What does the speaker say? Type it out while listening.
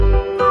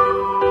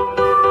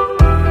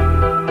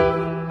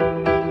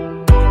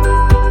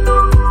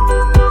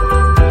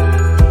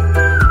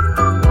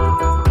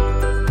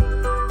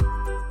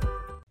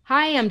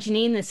I'm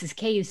Janine. This is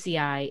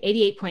KUCI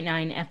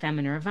 88.9 FM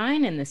in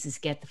Irvine, and this is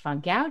Get the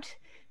Funk Out.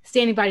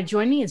 Standing by to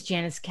join me is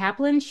Janice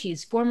Kaplan.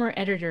 She's former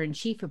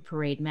editor-in-chief of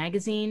Parade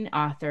Magazine,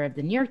 author of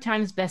the New York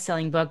Times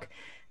bestselling book,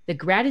 The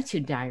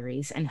Gratitude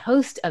Diaries, and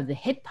host of the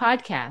hit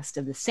podcast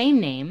of the same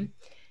name.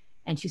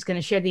 And she's going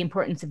to share the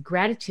importance of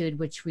gratitude,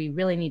 which we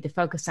really need to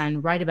focus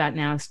on right about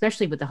now,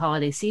 especially with the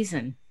holiday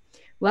season.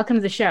 Welcome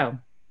to the show.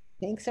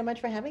 Thanks so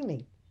much for having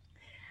me.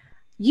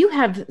 You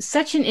have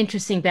such an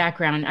interesting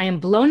background. I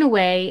am blown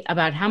away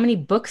about how many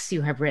books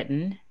you have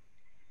written.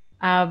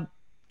 Let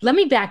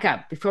me back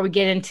up before we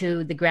get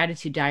into the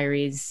Gratitude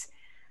Diaries.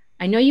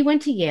 I know you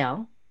went to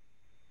Yale.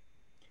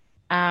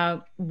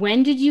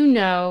 When did you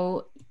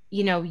know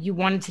you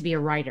wanted to be a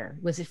writer?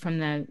 Was it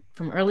from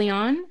early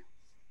on?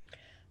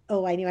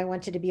 Oh, I knew I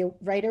wanted to be a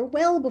writer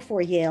well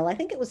before Yale. I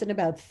think it was in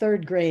about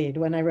third grade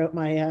when I wrote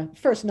my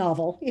first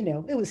novel.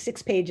 It was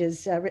 6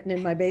 pages written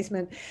in my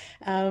basement.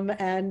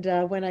 And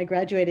when I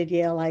graduated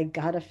Yale, I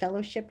got a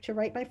fellowship to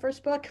write my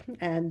first book.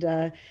 And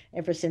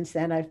ever since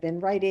then, I've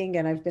been writing,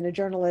 and I've been a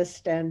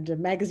journalist and a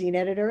magazine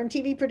editor and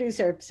TV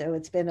producer. So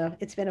it's been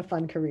a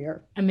fun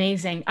career.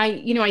 Amazing.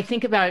 I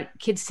think about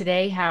kids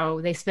today,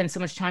 how they spend so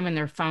much time on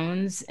their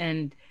phones,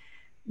 and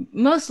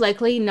most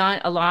likely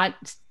not a lot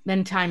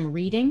spend time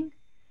reading.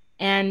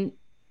 And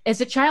as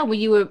a child, were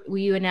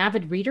you an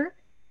avid reader?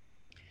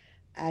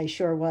 I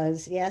sure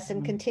was, yes,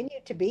 and continue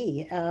to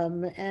be.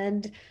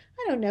 And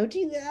I don't know,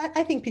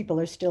 I think people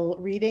are still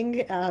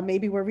reading.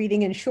 Maybe we're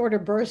reading in shorter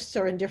bursts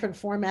or in different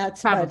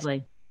formats, but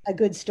Probably. a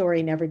good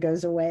story never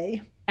goes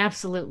away.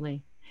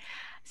 Absolutely.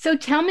 So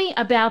tell me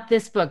about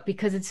this book,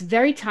 because it's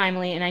very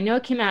timely, and I know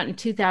it came out in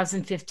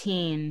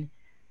 2015,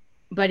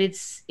 but it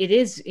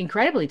is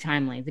incredibly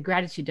timely, The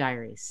Gratitude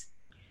Diaries.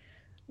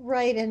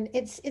 Right, and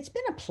it's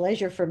been a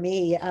pleasure for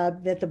me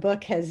that the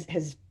book has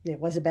it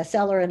was a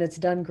bestseller and it's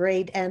done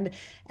great, and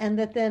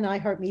that then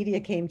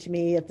iHeartMedia came to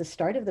me at the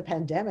start of the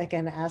pandemic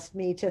and asked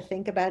me to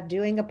think about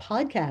doing a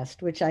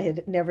podcast, which I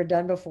had never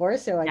done before.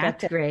 So I got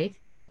That's to great.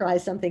 try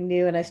something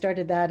new, and I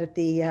started that at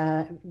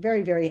the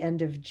very, very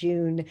end of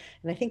June,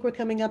 and I think we're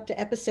coming up to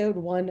episode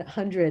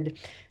 100.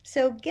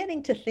 So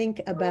getting to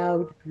think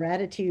about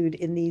gratitude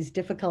in these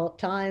difficult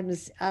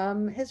times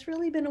has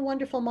really been a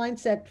wonderful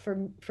mindset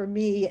for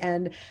me,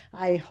 and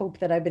I hope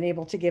that I've been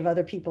able to give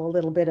other people a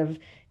little bit of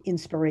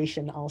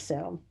inspiration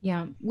also.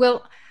 Yeah.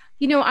 Well,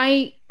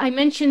 I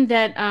mentioned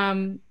that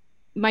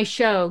my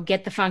show,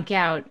 Get the Funk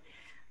Out,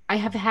 I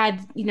have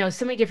had,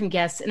 so many different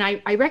guests, and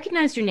I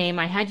recognized your name.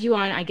 I had you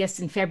on, I guess,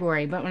 in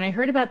February, but when I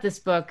heard about this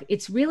book,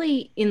 it's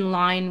really in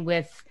line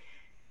with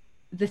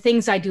the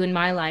things I do in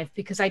my life,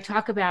 because I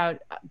talk about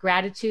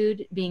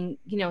gratitude being,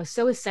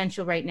 so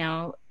essential right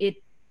now.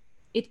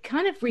 It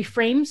kind of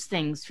reframes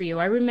things for you.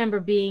 I remember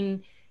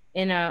being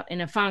in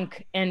a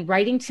funk and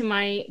writing to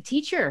my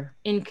teacher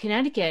in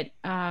Connecticut,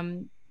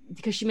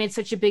 because she made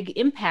such a big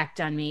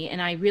impact on me,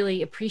 and I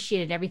really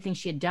appreciated everything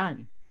she had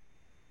done.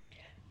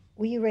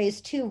 Well, you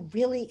raised two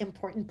really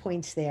important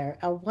points there.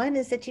 One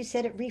is that you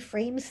said it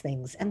reframes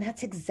things, and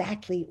that's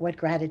exactly what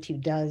gratitude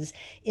does.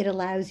 It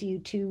allows you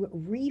to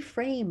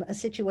reframe a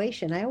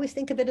situation. I always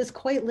think of it as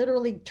quite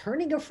literally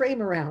turning a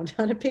frame around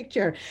on a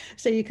picture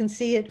so you can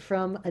see it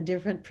from a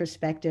different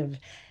perspective.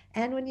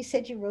 And when you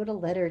said you wrote a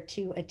letter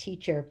to a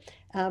teacher,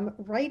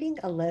 writing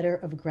a letter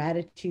of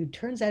gratitude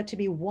turns out to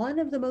be one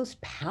of the most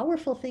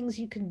powerful things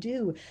you can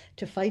do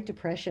to fight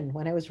depression.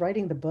 When I was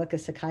writing the book, a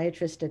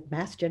psychiatrist at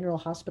Mass General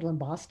Hospital in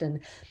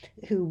Boston,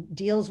 who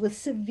deals with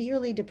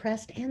severely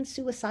depressed and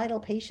suicidal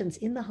patients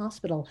in the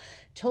hospital,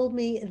 told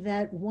me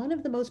that one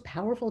of the most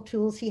powerful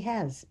tools he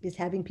has is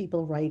having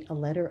people write a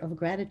letter of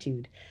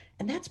gratitude.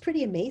 And that's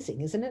pretty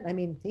amazing, isn't it? I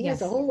mean, he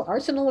has a Yes, whole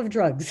arsenal of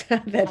drugs I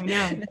know.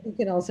 that he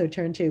can also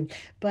turn to.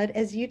 But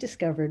as you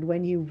discovered,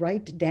 when you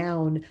write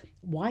down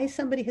why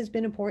somebody has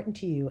been important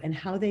to you and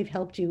how they've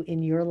helped you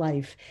in your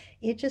life,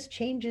 it just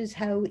changes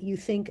how you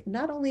think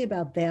not only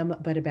about them,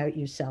 but about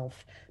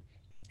yourself.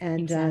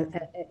 And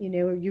Exactly.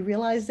 you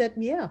realize that,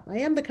 yeah, I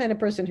am the kind of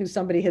person who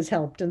somebody has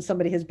helped and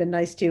somebody has been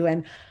nice to,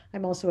 and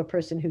I'm also a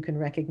person who can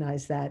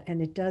recognize that, and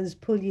it does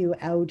pull you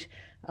out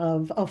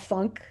of a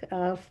funk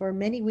for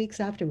many weeks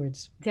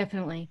afterwards.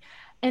 Definitely.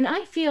 And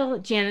I feel,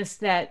 Janice,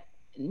 that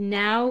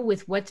now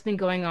with what's been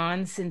going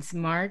on since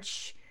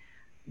March,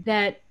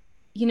 that,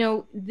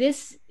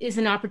 this is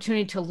an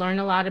opportunity to learn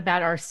a lot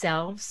about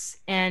ourselves,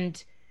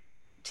 and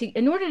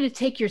in order to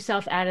take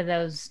yourself out of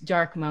those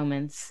dark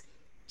moments,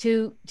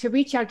 to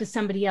reach out to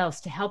somebody else,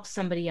 to help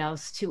somebody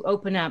else, to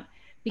open up,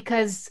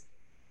 because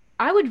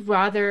I would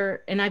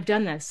rather, and I've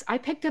done this, I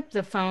picked up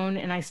the phone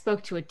and I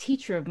spoke to a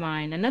teacher of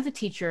mine, another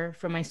teacher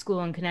from my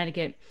school in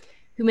Connecticut,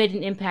 who made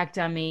an impact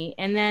on me.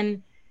 And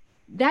then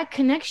that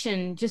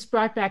connection just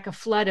brought back a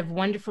flood of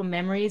wonderful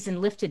memories and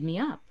lifted me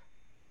up.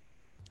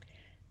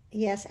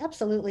 Yes,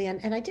 absolutely.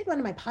 And I did one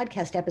of my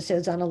podcast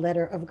episodes on a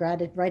letter of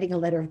gratitude, writing a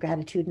letter of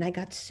gratitude, and I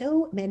got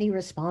so many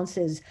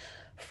responses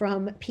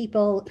from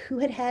people who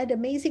had had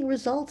amazing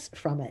results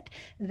from it.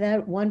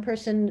 That one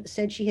person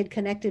said she had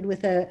connected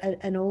with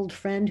an old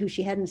friend who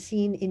she hadn't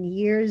seen in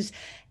years,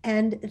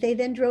 and they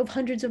then drove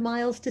hundreds of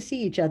miles to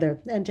see each other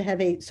and to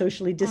have a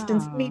socially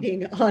distanced Oh,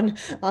 meeting on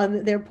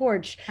their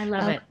porch. I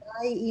love it.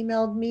 Guy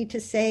emailed me to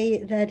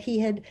say that he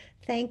had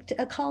thanked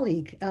a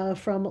colleague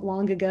from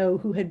long ago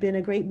who had been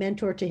a great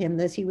mentor to him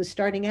as he was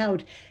starting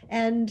out.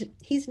 And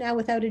he's now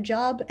without a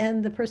job,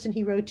 and the person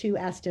he wrote to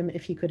asked him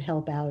if he could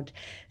help out.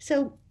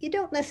 So you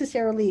don't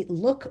necessarily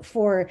look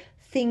for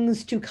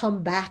things to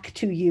come back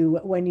to you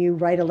when you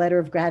write a letter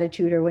of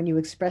gratitude or when you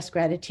express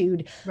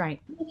gratitude. Right.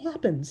 It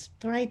happens,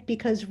 right?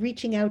 Because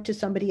reaching out to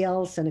somebody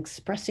else and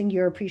expressing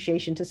your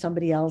appreciation to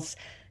somebody else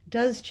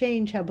does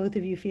change how both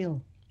of you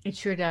feel. It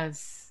sure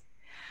does.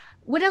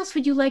 What else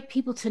would you like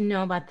people to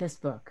know about this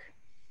book?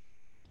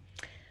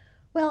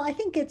 Well, I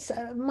think it's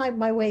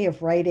my way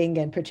of writing,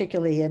 and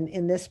particularly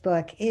in this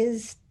book,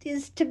 is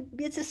to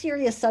it's a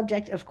serious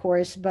subject, of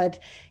course, but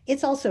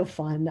it's also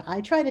fun.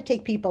 I try to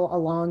take people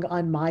along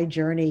on my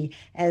journey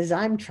as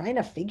I'm trying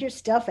to figure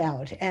stuff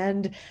out,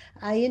 and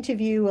I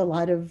interview a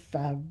lot of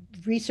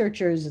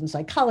researchers and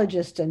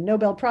psychologists and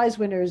Nobel Prize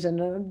winners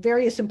and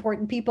various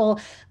important people.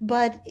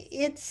 But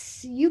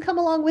it's you come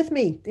along with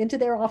me into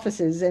their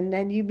offices, and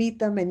then you meet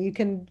them, and you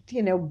can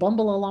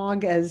bumble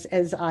along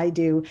as I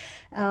do.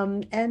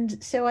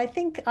 And so I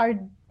think our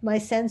my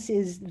sense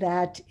is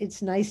that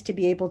it's nice to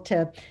be able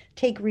to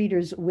take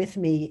readers with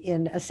me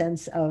in a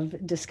sense of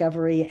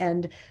discovery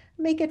and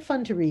make it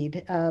fun to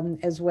read,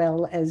 as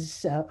well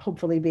as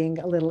hopefully being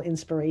a little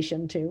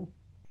inspiration too.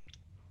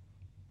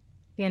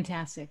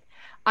 Fantastic.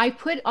 I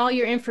put all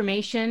your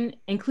information,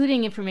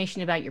 including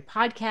information about your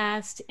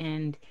podcast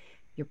and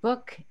your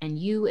book and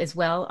you as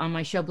well, on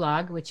my show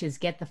blog, which is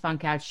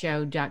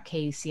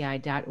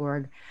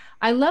getthefunkoutshow.kuci.org.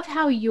 I love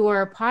how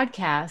your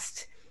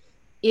podcast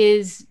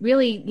is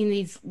really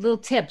these little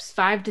tips,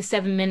 5 to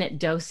 7 minute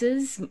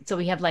doses. So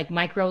we have like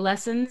micro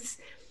lessons,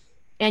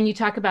 and you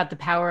talk about the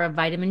power of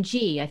vitamin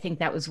G. I think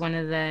that was one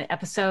of the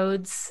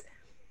episodes.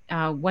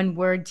 One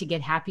word to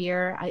get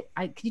happier.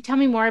 Could you tell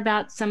me more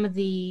about some of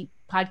the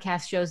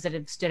podcast shows that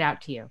have stood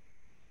out to you?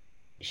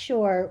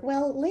 Sure.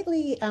 Well,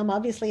 lately,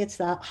 obviously it's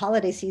the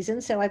holiday season,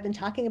 so I've been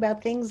talking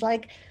about things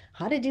like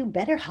how to do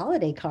better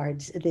holiday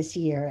cards this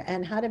year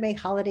and how to make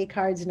holiday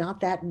cards not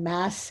that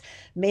mass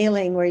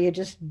mailing where you're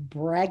just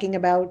bragging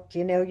about,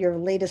 your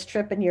latest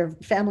trip and your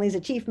family's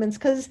achievements,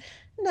 because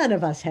none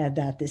of us had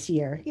that this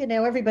year.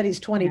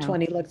 Everybody's No.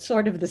 2020 looked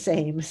sort of the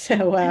same.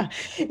 So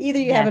either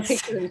you have a Yes.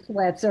 picture in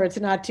sweats or it's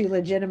not too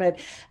legitimate.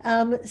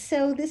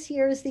 So this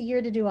year is the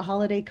year to do a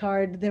holiday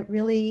card that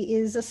really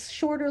is a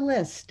shorter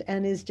list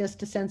and is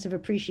just a sense of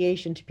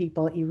appreciation to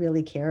people you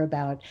really care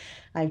about.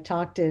 I've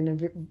talked in a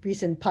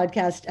recent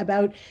podcast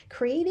about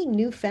creating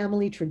new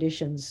family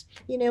traditions.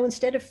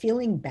 Instead of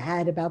feeling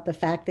bad about the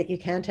fact that you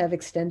can't have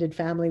extended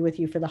family with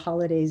you for the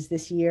holidays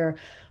this year,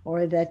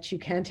 or that you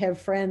can't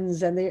have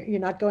friends and you're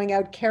not going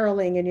out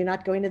caroling and you're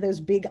not going to those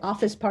big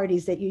office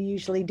parties that you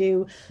usually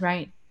do.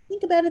 Right.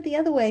 Think about it the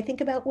other way. Think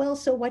about, well,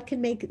 so what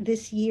can make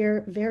this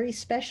year very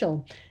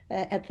special?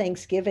 At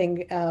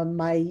Thanksgiving,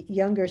 my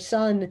younger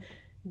son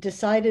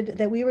decided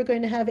that we were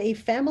going to have a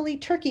family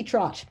turkey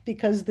trot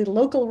because the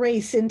local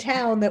race in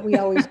town that we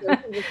always go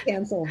to was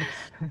canceled.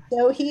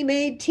 So he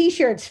made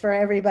T-shirts for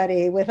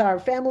everybody with our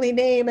family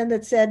name and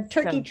that said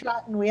turkey So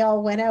trot, and we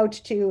all went out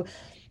to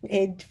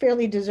a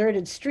fairly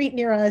deserted street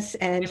near us,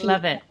 and I he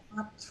love it.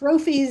 got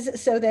trophies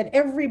so that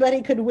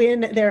everybody could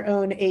win their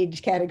own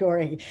age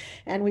category.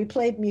 And we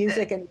played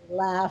music and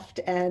laughed,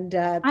 and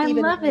I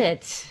even love the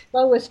it.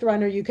 slowest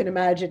runner you can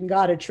imagine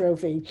got a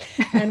trophy.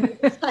 And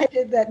we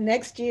decided that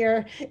next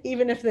year,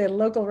 even if the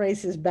local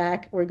race is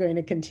back, we're going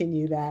to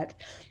continue that.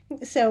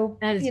 So,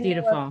 That is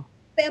beautiful.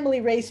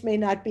 family race may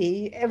not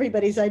be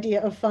everybody's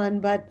idea of fun,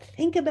 but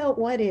think about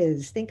what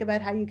is. Think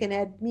about how you can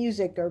add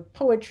music or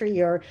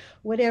poetry or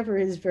whatever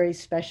is very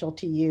special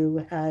to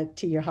you,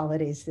 to your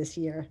holidays this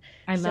year.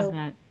 I love So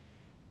that.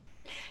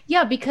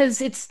 Yeah,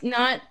 because it's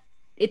not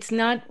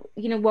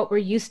what we're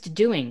used to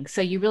doing.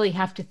 So you really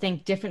have to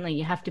think differently.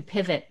 You have to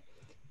pivot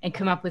and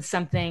come up with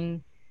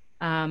something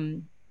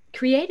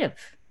creative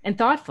and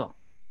thoughtful.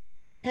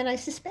 And I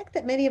suspect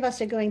that many of us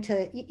are going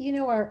to,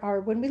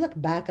 our when we look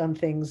back on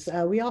things,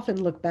 we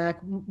often look back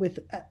with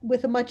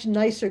a much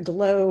nicer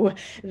glow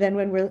than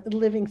when we're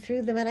living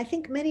through them. And I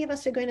think many of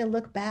us are going to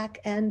look back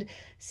and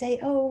say,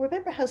 "Oh,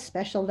 remember how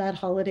special that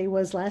holiday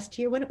was last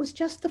year when it was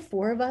just the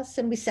four of us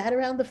and we sat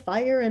around the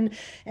fire and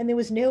there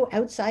was no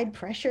outside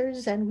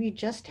pressures and we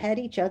just had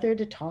each other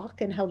to talk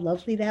and how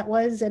lovely that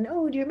was. And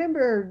oh, do you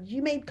remember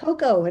you made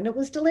cocoa and it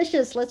was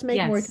delicious? Let's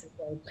make more Yes.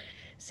 cocoa."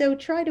 So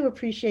try to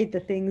appreciate the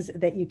things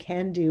that you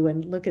can do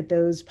and look at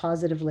those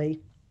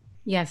positively.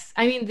 Yes.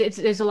 I mean,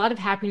 there's a lot of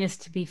happiness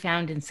to be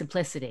found in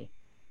simplicity.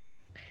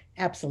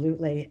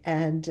 Absolutely.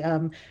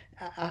 And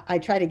I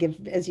try to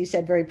give, as you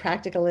said, very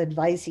practical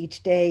advice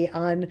each day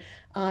on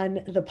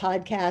the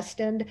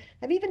podcast. And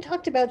I've even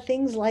talked about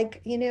things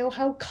like,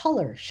 how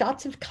color,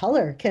 shots of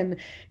color can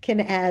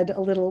add a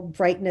little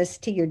brightness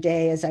to your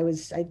day.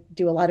 I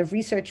do a lot of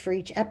research for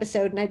each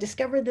episode, and I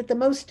discovered that the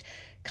most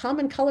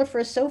common color for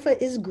a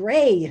sofa is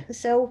gray.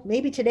 So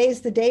maybe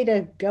today's the day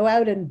to go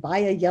out and buy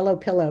a yellow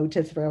pillow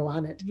to throw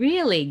on it.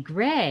 Really?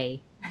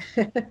 Gray?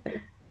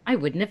 I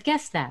wouldn't have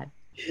guessed that.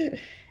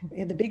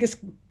 And the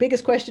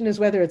biggest question is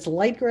whether it's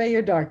light gray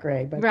or dark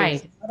gray, but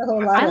there's Right. not a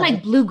whole lot I of like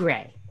it. blue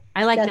gray.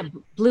 I like That,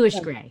 the bluish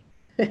gray.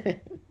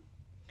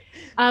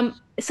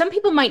 Some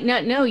people might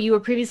not know you were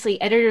previously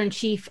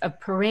editor-in-chief of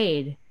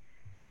Parade.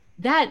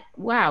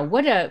 Wow,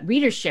 what a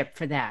readership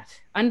for that.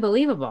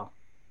 Unbelievable.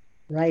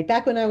 right.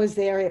 Back when I was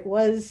there, it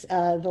was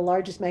the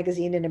largest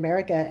magazine in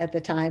America at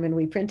the time, and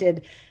we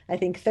printed, I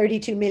think,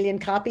 32 million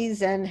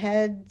copies and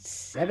had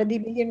 70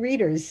 million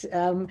readers.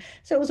 So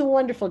it was a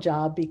wonderful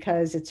job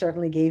because it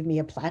certainly gave me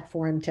a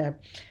platform to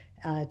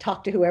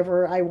talk to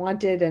whoever I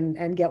wanted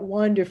and get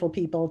wonderful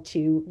people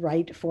to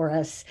write for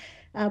us.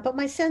 But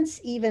my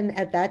sense, even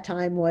at that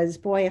time, was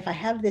boy, if I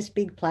have this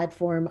big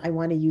platform, I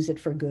want to use it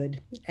for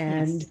good.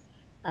 And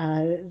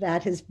Yes.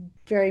 that has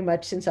very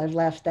much, since I've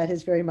left, that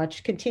has very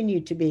much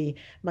continued to be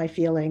my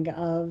feeling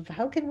of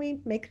how can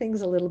we make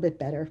things a little bit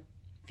better.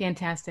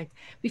 Fantastic.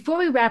 Before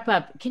we wrap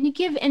up, can you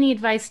give any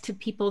advice to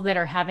people that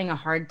are having a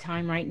hard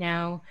time right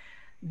now?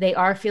 They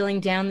are feeling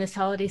down this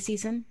holiday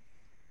season?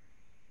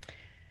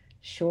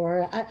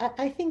 Sure.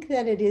 I think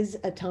that it is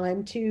a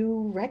time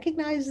to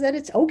recognize that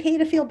it's okay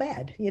to feel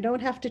bad. You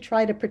don't have to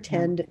try to Yeah.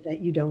 pretend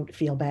that you don't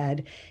feel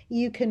bad.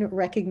 You can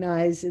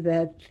recognize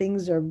that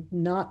things are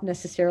not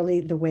necessarily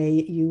the way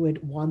you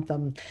would want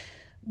them.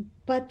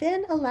 But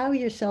then allow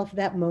yourself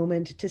that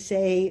moment to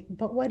say,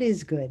 but what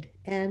is good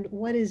and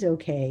what is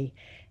okay?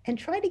 And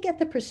try to get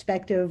the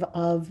perspective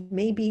of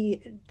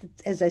maybe,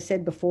 as I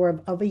said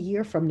before, of a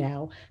year from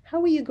now.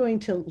 How are you going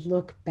to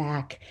look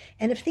back?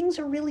 And if things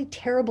are really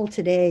terrible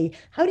today,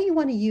 how do you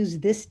want to use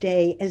this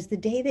day as the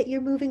day that you're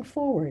moving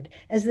forward,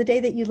 as the day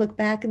that you look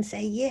back and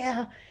say,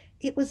 yeah,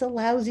 it was a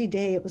lousy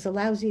day. It was a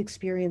lousy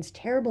experience.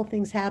 Terrible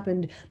things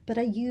happened, but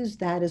I used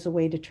that as a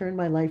way to turn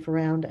my life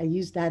around. I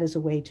used that as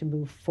a way to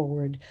move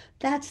forward.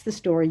 That's the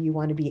story you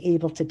want to be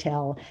able to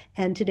tell.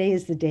 And today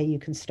is the day you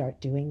can start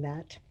doing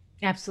that.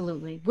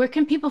 Absolutely. Where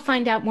can people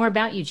find out more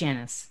about you,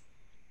 Janice?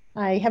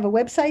 I have a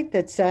website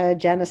that's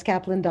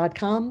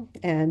janicekaplan.com,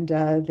 and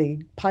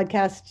the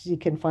podcasts you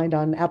can find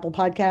on Apple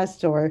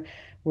Podcasts or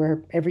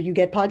wherever you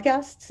get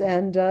podcasts.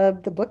 And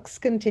the books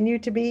continue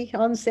to be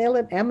on sale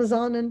at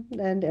Amazon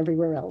and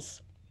everywhere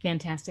else.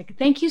 Fantastic.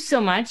 Thank you so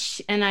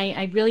much. And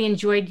I really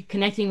enjoyed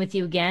connecting with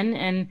you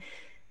again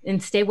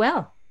and stay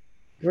well.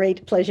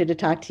 Great pleasure to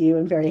talk to you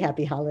and very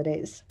happy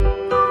holidays.